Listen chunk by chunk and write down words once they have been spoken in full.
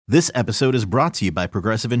This episode is brought to you by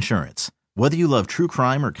Progressive Insurance. Whether you love true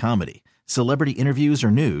crime or comedy, celebrity interviews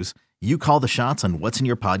or news, you call the shots on what's in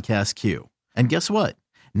your podcast queue. And guess what?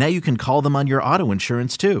 Now you can call them on your auto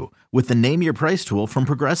insurance too with the Name Your Price tool from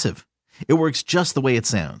Progressive. It works just the way it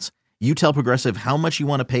sounds. You tell Progressive how much you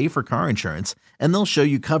want to pay for car insurance, and they'll show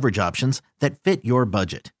you coverage options that fit your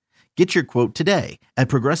budget. Get your quote today at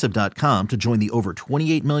Progressive.com to join the over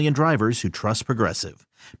 28 million drivers who trust Progressive.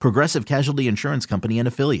 Progressive Casualty Insurance Company and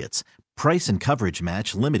Affiliates. Price and coverage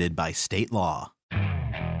match limited by state law.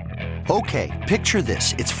 Okay, picture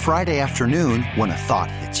this. It's Friday afternoon when a thought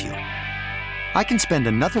hits you. I can spend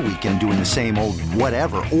another weekend doing the same old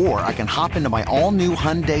whatever, or I can hop into my all-new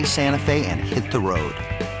Hyundai Santa Fe and hit the road.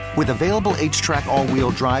 With available H-Track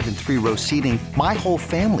all-wheel drive and 3-row seating, my whole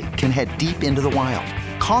family can head deep into the wild.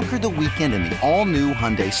 Conquer the weekend in the all-new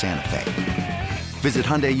Hyundai Santa Fe. Visit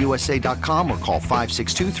HyundaiUSA.com or call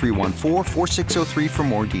 562-314-4603 for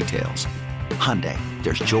more details. Hyundai,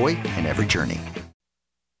 there's joy in every journey.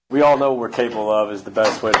 We all know what we're capable of is the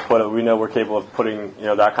best way to put it. We know we're capable of putting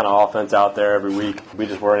that kind of offense out there every week. We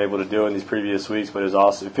just weren't able to do it in these previous weeks, but it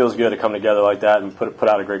feels good to come together like that and put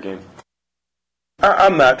out a great game.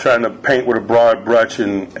 I'm not trying to paint with a broad brush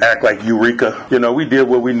and act like Eureka. We did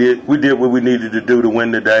what we needed to do to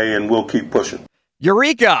win today, and we'll keep pushing.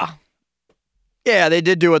 Eureka! Yeah, they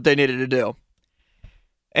did do what they needed to do.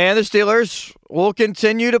 And the Steelers will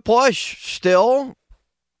continue to push. Still,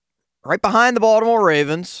 right behind the Baltimore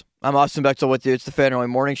Ravens. I'm Austin Bechtold with you. It's the Fan Early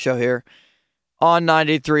Morning Show here on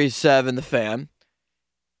 93.7 The Fan.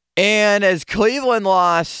 And as Cleveland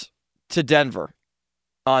lost to Denver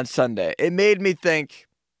on Sunday, it made me think,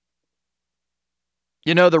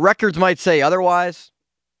 the records might say otherwise,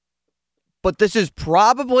 but this is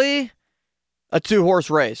probably a two-horse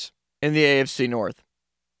race in the AFC North.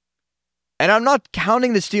 And I'm not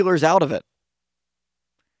counting the Steelers out of it.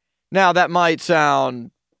 Now, that might sound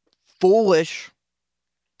foolish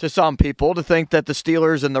to some people to think that the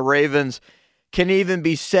Steelers and the Ravens can even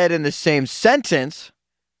be said in the same sentence,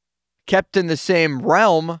 kept in the same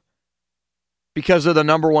realm, because of the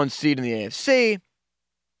number one seed in the AFC.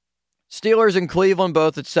 Steelers and Cleveland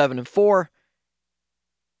both at 7-4.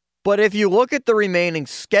 But if you look at the remaining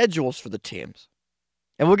schedules for the teams,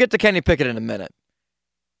 and we'll get to Kenny Pickett in a minute,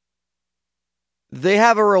 they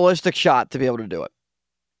have a realistic shot to be able to do it.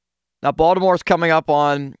 Now, Baltimore's coming up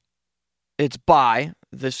on its bye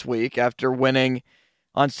this week after winning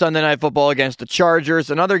on Sunday Night Football against the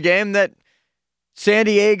Chargers. Another game that San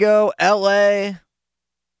Diego, LA,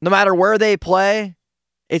 no matter where they play,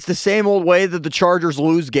 it's the same old way that the Chargers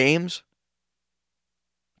lose games.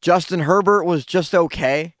 Justin Herbert was just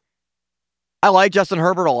okay. I like Justin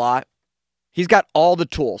Herbert a lot. He's got all the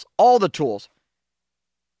tools.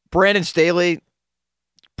 Brandon Staley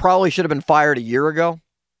probably should have been fired a year ago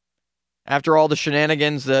after all the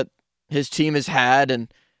shenanigans that his team has had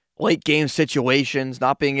and late game situations,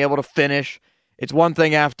 not being able to finish. It's one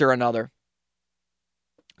thing after another.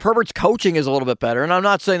 Herbert's coaching is a little bit better, and I'm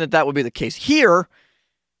not saying that would be the case here,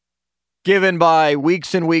 given by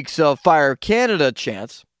weeks and weeks of Fire Canada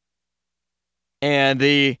chants. And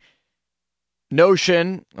the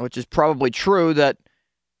notion, which is probably true, that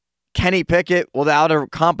Kenny Pickett, without a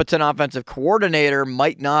competent offensive coordinator,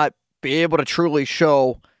 might not be able to truly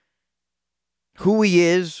show who he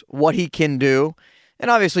is, what he can do. And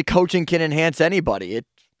obviously, coaching can enhance anybody. It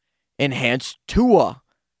enhanced Tua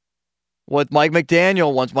with Mike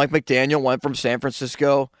McDaniel once Mike McDaniel went from San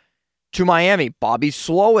Francisco to Miami. Bobby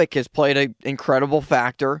Slowick has played an incredible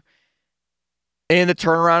factor in the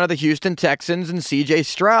turnaround of the Houston Texans, and C.J.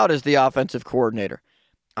 Stroud as the offensive coordinator.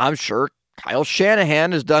 I'm sure Kyle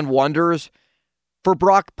Shanahan has done wonders for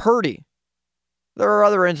Brock Purdy. There are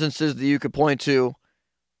other instances that you could point to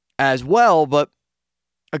as well, but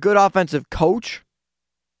a good offensive coach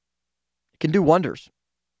can do wonders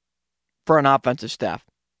for an offensive staff.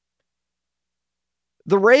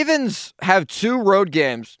 The Ravens have 2 road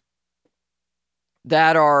games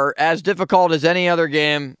that are as difficult as any other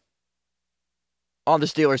game on the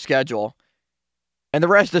Steelers' schedule. And the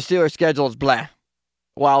rest of the Steelers' schedule is blah.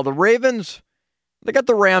 While the Ravens, they got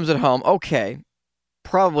the Rams at home. Okay,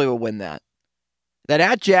 probably will win that. Then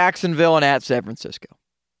at Jacksonville and at San Francisco.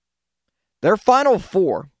 Their final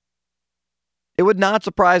 4, it would not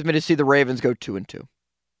surprise me to see the Ravens go 2-2.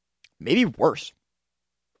 Maybe worse.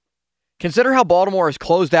 Consider how Baltimore has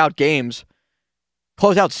closed out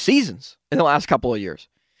seasons in the last couple of years.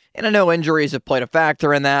 And I know injuries have played a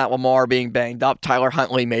factor in that. Lamar being banged up. Tyler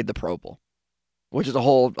Huntley made the Pro Bowl, which is a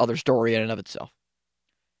whole other story in and of itself.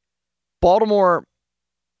 Baltimore,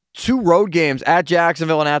 2 road games at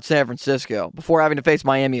Jacksonville and at San Francisco before having to face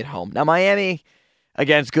Miami at home. Now, Miami,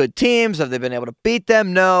 against good teams. Have they been able to beat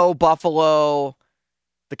them? No. Buffalo,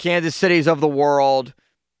 the Kansas Cities of the world.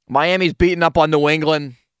 Miami's beaten up on New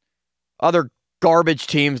England. Other garbage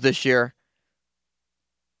teams this year.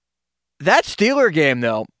 That Steeler game,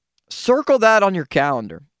 though, circle that on your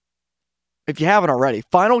calendar if you haven't already.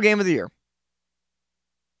 Final game of the year.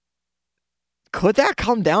 Could that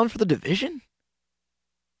come down for the division?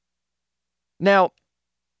 Now,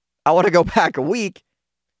 I want to go back a week.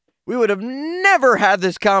 We would have never had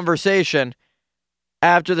this conversation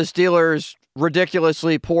after the Steelers'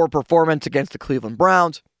 ridiculously poor performance against the Cleveland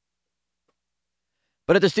Browns.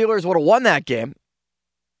 But if the Steelers would have won that game,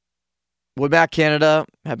 would Matt Canada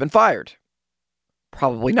have been fired?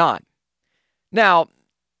 Probably not. Now,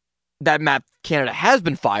 that Matt Canada has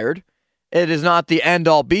been fired, it is not the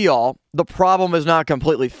end-all, be-all. The problem is not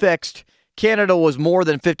completely fixed. Canada was more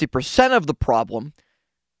than 50% of the problem,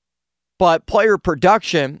 but player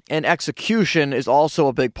production and execution is also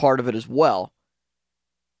a big part of it as well.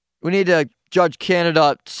 We need to judge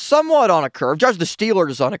Canada somewhat on a curve, judge the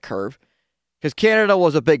Steelers on a curve, because Canada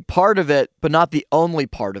was a big part of it, but not the only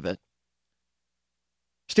part of it.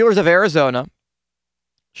 Steelers of Arizona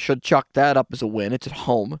should chalk that up as a win. It's at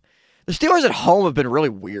home. The Steelers at home have been really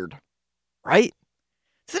weird, right?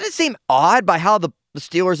 Doesn't it seem odd by how the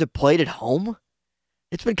Steelers have played at home?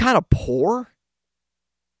 It's been kind of poor.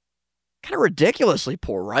 Kind of ridiculously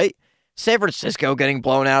poor, right? San Francisco getting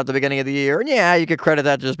blown out at the beginning of the year. And yeah, you could credit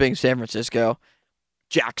that to just being San Francisco.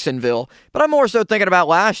 Jacksonville. But I'm more so thinking about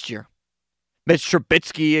last year. Mitch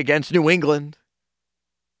Trubisky against New England.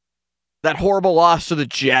 That horrible loss to the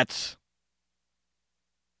Jets.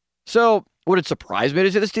 So, would it surprise me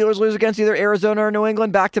to see the Steelers lose against either Arizona or New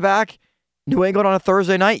England back-to-back? New England on a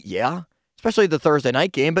Thursday night? Yeah. Especially the Thursday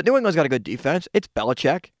night game. But New England's got a good defense. It's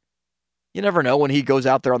Belichick. You never know when he goes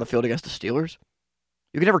out there on the field against the Steelers.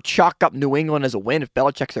 You can never chalk up New England as a win if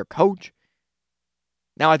Belichick's their coach.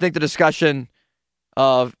 Now, I think the discussion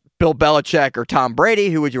of Bill Belichick or Tom Brady,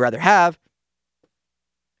 who would you rather have?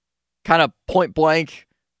 Kind of point blank,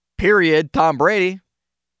 period, Tom Brady.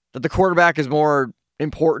 That the quarterback is more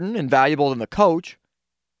important and valuable than the coach.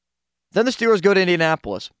 Then the Steelers go to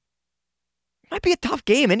Indianapolis. Might be a tough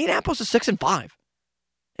game. Indianapolis is 6-5.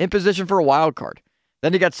 In position for a wild card.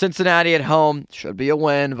 Then you got Cincinnati at home. Should be a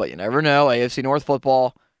win, but you never know. AFC North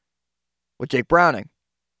football with Jake Browning.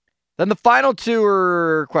 Then the final two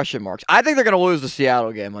are question marks. I think they're going to lose the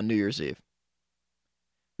Seattle game on New Year's Eve.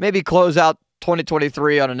 Maybe close out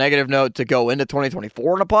 2023 on a negative note to go into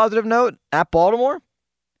 2024 on a positive note at Baltimore.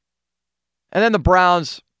 And then the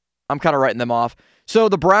Browns, I'm kind of writing them off. So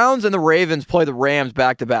the Browns and the Ravens play the Rams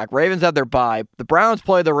back-to-back. Ravens have their bye. The Browns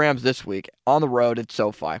play the Rams this week on the road at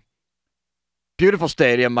SoFi. Beautiful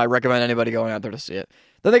stadium. I recommend anybody going out there to see it.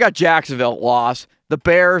 Then they got Jacksonville, loss. The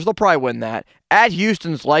Bears, they'll probably win that. At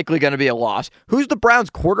Houston's likely going to be a loss. Who's the Browns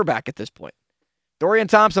quarterback at this point? Dorian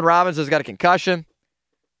Thompson-Robinson has got a concussion.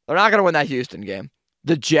 They're not going to win that Houston game.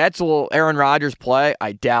 The Jets, will Aaron Rodgers play?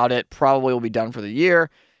 I doubt it. Probably will be done for the year.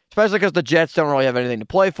 Especially because the Jets don't really have anything to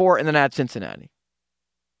play for. And then at Cincinnati.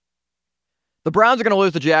 The Browns are going to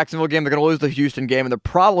lose the Jacksonville game. They're going to lose the Houston game. And they're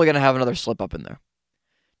probably going to have another slip-up in there.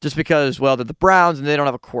 Just because, well, they're the Browns and they don't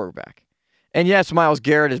have a quarterback. And yes, Myles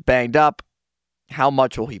Garrett is banged up. How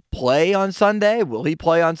much will he play on Sunday? Will he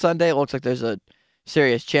play on Sunday? It looks like there's a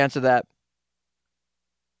serious chance of that.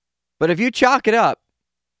 But if you chalk it up,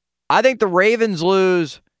 I think the Ravens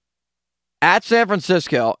lose at San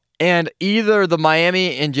Francisco and either the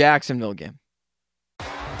Miami and Jacksonville game.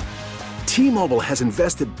 T-Mobile has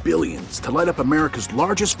invested billions to light up America's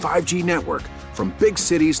largest 5G network, from big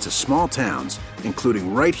cities to small towns,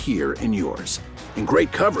 including right here in yours. And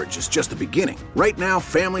great coverage is just the beginning. Right now,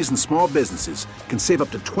 families and small businesses can save up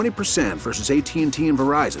to 20% versus AT&T and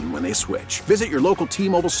Verizon when they switch. Visit your local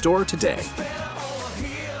T-Mobile store today.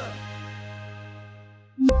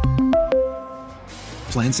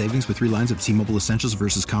 Plan savings with 3 lines of T-Mobile Essentials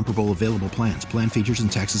versus comparable available plans. Plan features and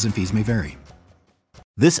taxes and fees may vary.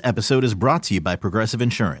 This episode is brought to you by Progressive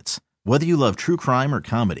Insurance. Whether you love true crime or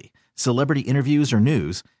comedy, celebrity interviews or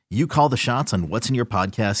news, you call the shots on what's in your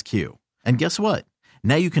podcast queue. And guess what?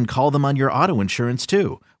 Now you can call them on your auto insurance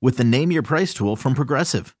too with the Name Your Price tool from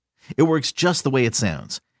Progressive. It works just the way it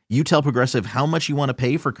sounds. You tell Progressive how much you want to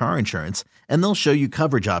pay for car insurance, and they'll show you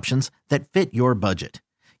coverage options that fit your budget.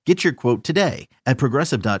 Get your quote today at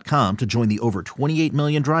Progressive.com to join the over 28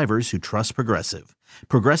 million drivers who trust Progressive.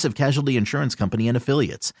 Progressive Casualty Insurance Company and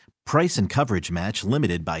Affiliates. Price and coverage match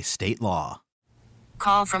limited by state law.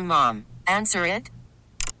 Call from mom. Answer it.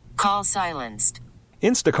 Call silenced.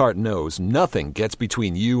 Instacart knows nothing gets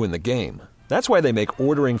between you and the game. That's why they make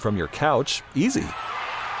ordering from your couch easy.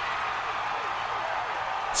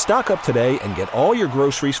 Stock up today and get all your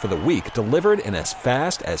groceries for the week delivered in as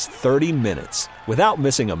fast as 30 minutes without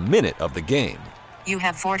missing a minute of the game. You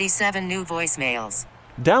have 47 new voicemails.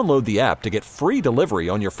 Download the app to get free delivery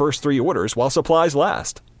on your first 3 orders while supplies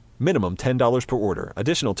last. Minimum $10 per order.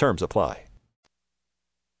 Additional terms apply.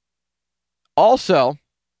 Also,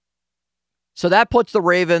 so that puts the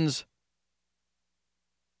Ravens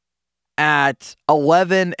at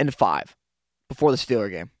 11-5 before the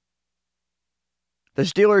Steelers game. The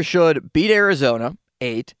Steelers should beat Arizona,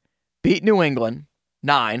 8, beat New England,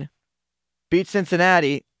 9, beat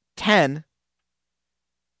Cincinnati, 10,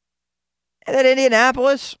 and then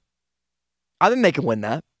Indianapolis, I think they can win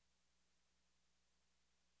that.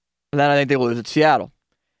 And then I think they lose at Seattle.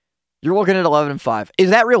 You're looking at 11-5. Is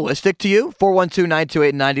that realistic to you?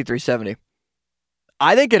 412-928-9370.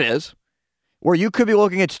 I think it is. Where you could be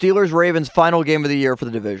looking at Steelers-Ravens final game of the year for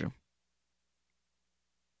the division.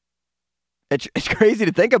 It's crazy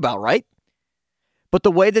to think about, right? But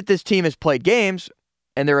the way that this team has played games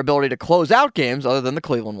and their ability to close out games, other than the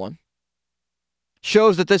Cleveland one,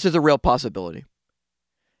 shows that this is a real possibility.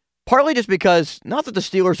 Partly just because, not that the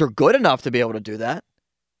Steelers are good enough to be able to do that.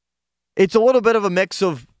 It's a little bit of a mix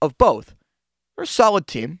of both. They're a solid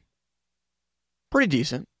team. Pretty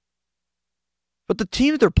decent. But the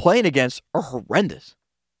teams they're playing against are horrendous.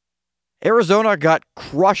 Arizona got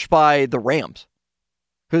crushed by the Rams,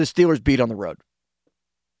 who the Steelers beat on the road.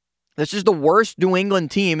 This is the worst New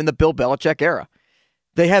England team in the Bill Belichick era.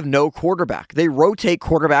 They have no quarterback. They rotate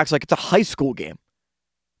quarterbacks like it's a high school game.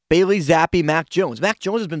 Bailey Zappi, Mac Jones. Mac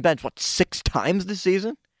Jones has been benched, 6 times this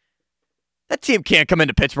season? That team can't come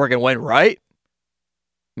into Pittsburgh and win, right?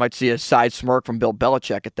 Might see a side smirk from Bill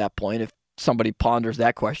Belichick at that point if somebody ponders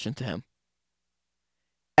that question to him.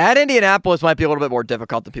 At Indianapolis might be a little bit more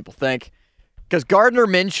difficult than people think because Gardner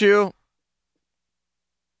Minshew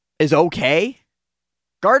is okay.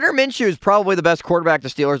 Gardner Minshew is probably the best quarterback the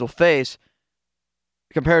Steelers will face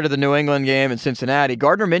compared to the New England game and Cincinnati.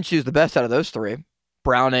 Gardner Minshew is the best out of those 3.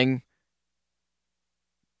 Browning,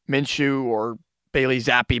 Minshew, or Bailey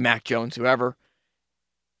Zappi, Mac Jones, whoever.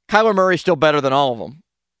 Kyler Murray's still better than all of them.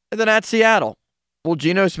 And then at Seattle, will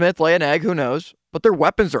Geno Smith lay an egg? Who knows? But their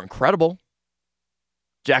weapons are incredible.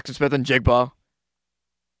 Jackson Smith and Jigba.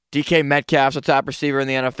 DK Metcalf's a top receiver in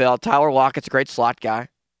the NFL. Tyler Lockett's a great slot guy.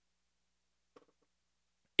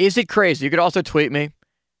 Is it crazy? You could also tweet me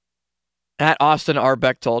at Austin R.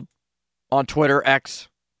 Bechtold on Twitter, X,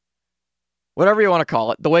 whatever you want to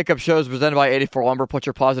call it. The Wake Up Show is presented by 84 Lumber. Put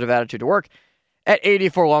your positive attitude to work at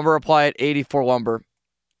 84 Lumber. Apply at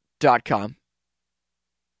 84lumber.com.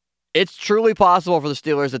 It's truly possible for the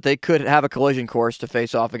Steelers that they could have a collision course to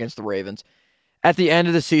face off against the Ravens at the end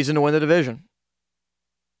of the season to win the division.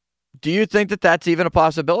 Do you think that that's even a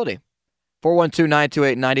possibility?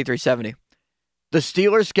 412-928-9370. The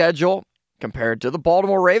Steelers' schedule, compared to the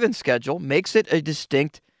Baltimore Ravens' schedule, makes it a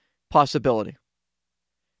distinct possibility.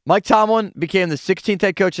 Mike Tomlin became the 16th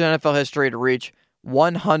head coach in NFL history to reach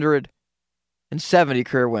 170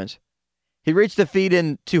 career wins. He reached the feat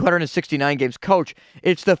in 269 games coached.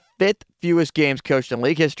 It's the 5th fewest games coached in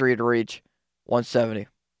league history to reach 170.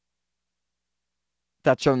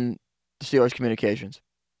 That's from the Steelers communications.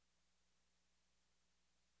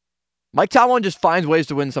 Mike Tomlin just finds ways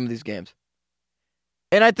to win some of these games.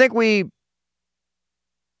 And I think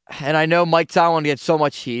I know Mike Tomlin gets so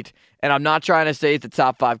much heat, and I'm not trying to say he's the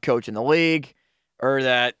top 5 coach in the league or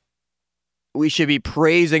that we should be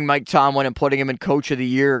praising Mike Tomlin and putting him in Coach of the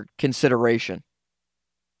Year consideration,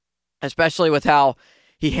 especially with how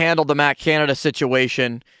he handled the Matt Canada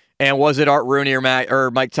situation. And was it Art Rooney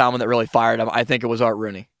or Mike Tomlin that really fired him? I think it was Art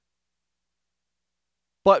Rooney.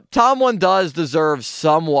 But Tomlin does deserve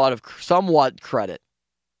somewhat credit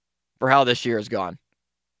for how this year has gone.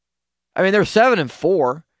 I mean, they're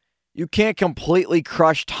 7-4. You can't completely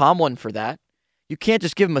crush Tomlin for that. You can't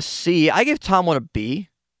just give him a C. I give Tomlin a B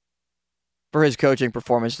for his coaching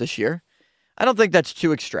performance this year. I don't think that's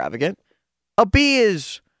too extravagant. A B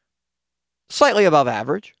is slightly above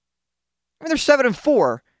average. I mean, they're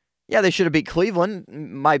 7-4. Yeah, they should have beat Cleveland.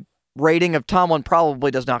 My rating of Tomlin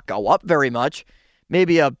probably does not go up very much.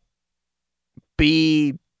 Maybe a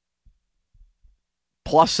B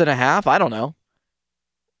plus and a half. I don't know.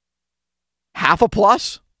 Half a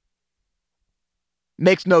plus?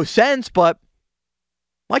 Makes no sense, but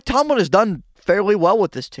Mike Tomlin has done fairly well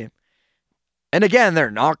with this team. And again, they're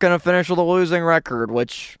not going to finish with a losing record,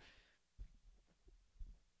 which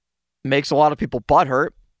makes a lot of people butthurt.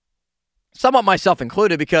 Somewhat myself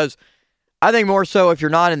included, because I think more so if you're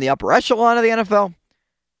not in the upper echelon of the NFL,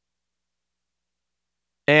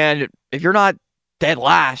 and if you're not dead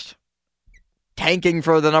last, tanking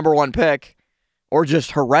for the number 1 pick, or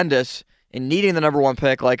just horrendous and needing the number one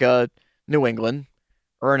pick like a New England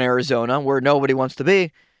or an Arizona where nobody wants to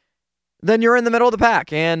be, then you're in the middle of the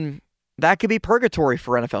pack, and that could be purgatory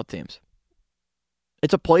for NFL teams.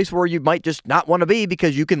 It's a place where you might just not want to be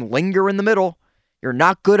because you can linger in the middle. You're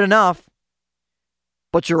not good enough,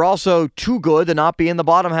 but you're also too good to not be in the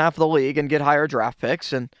bottom half of the league and get higher draft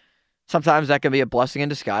picks, and sometimes that can be a blessing in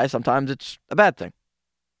disguise. Sometimes it's a bad thing.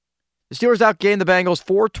 The Steelers outgained the Bengals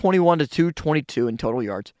 421 to 222 in total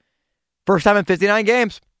yards. First time in 59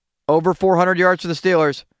 games. Over 400 yards for the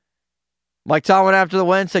Steelers. Mike Tomlin after the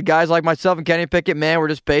win said guys like myself and Kenny Pickett, man, we're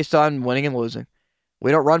just based on winning and losing.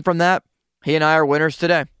 We don't run from that. He and I are winners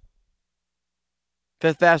today.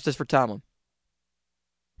 Fifth fastest for Tomlin.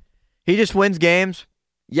 He just wins games.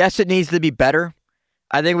 Yes, it needs to be better.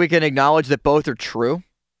 I think we can acknowledge that both are true.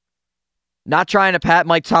 Not trying to pat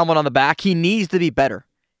Mike Tomlin on the back. He needs to be better.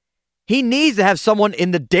 He needs to have someone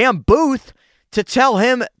in the damn booth to tell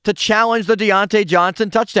him to challenge the Deontay Johnson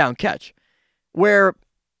touchdown catch. Where,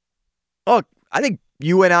 look, I think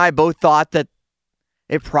you and I both thought that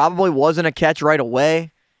it probably wasn't a catch right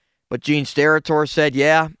away. But Gene Steratore said,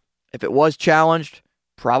 yeah, if it was challenged,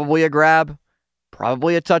 probably a grab,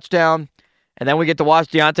 probably a touchdown. And then we get to watch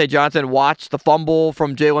Deontay Johnson watch the fumble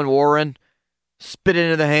from Jalen Warren spit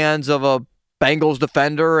into the hands of a Bengals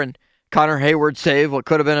defender, and Connor Hayward save what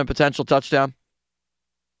could have been a potential touchdown.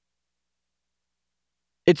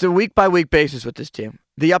 It's a week-by-week basis with this team.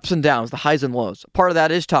 The ups and downs, the highs and lows. Part of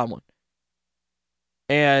that is Tomlin.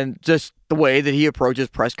 And just the way that he approaches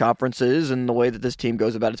press conferences and the way that this team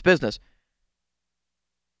goes about its business.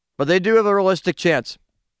 But they do have a realistic chance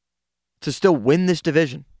to still win this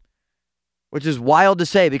division, which is wild to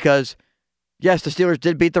say because, yes, the Steelers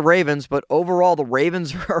did beat the Ravens, but overall the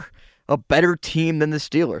Ravens are a better team than the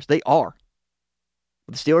Steelers. They are.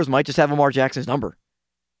 But the Steelers might just have Lamar Jackson's number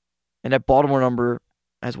and that Baltimore number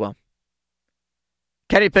as well.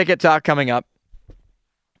 Kenny Pickett talk coming up.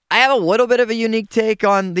 I have a little bit of a unique take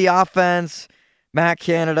on the offense. Matt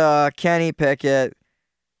Canada, Kenny Pickett.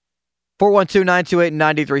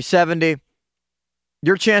 412-928-9370.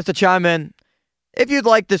 Your chance to chime in if you'd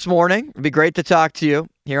like this morning. It'd be great to talk to you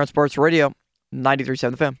here on Sports Radio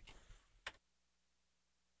 93.7 The Fan.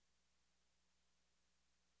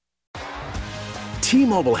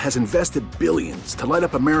 T-Mobile has invested billions to light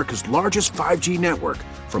up America's largest 5G network,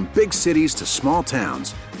 from big cities to small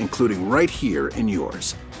towns, including right here in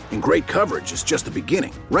yours. And great coverage is just the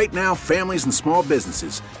beginning. Right now, families and small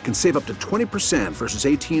businesses can save up to 20% versus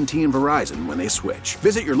AT&T and Verizon when they switch.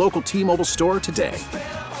 Visit your local T-Mobile store today.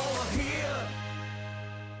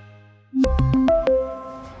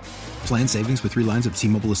 Plan savings with 3 lines of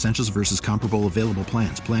T-Mobile Essentials versus comparable available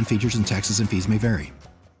plans. Plan features and taxes and fees may vary.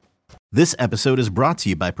 This episode is brought to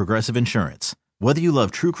you by Progressive Insurance. Whether you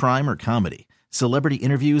love true crime or comedy, celebrity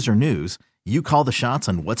interviews or news, you call the shots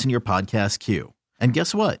on what's in your podcast queue. And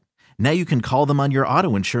guess what? Now you can call them on your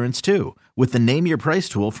auto insurance too with the Name Your Price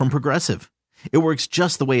tool from Progressive. It works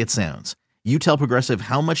just the way it sounds. You tell Progressive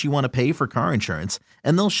how much you want to pay for car insurance,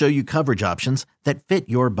 and they'll show you coverage options that fit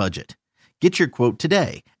your budget. Get your quote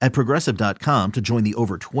today at Progressive.com to join the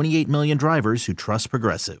over 28 million drivers who trust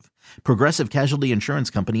Progressive. Progressive Casualty Insurance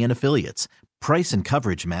Company and Affiliates. Price and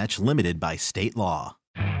coverage match limited by state law.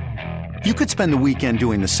 You could spend the weekend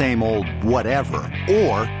doing the same old whatever,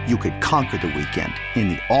 or you could conquer the weekend in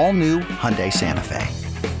the all-new Hyundai Santa Fe.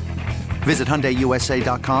 Visit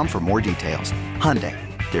HyundaiUSA.com for more details. Hyundai,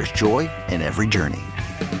 there's joy in every journey.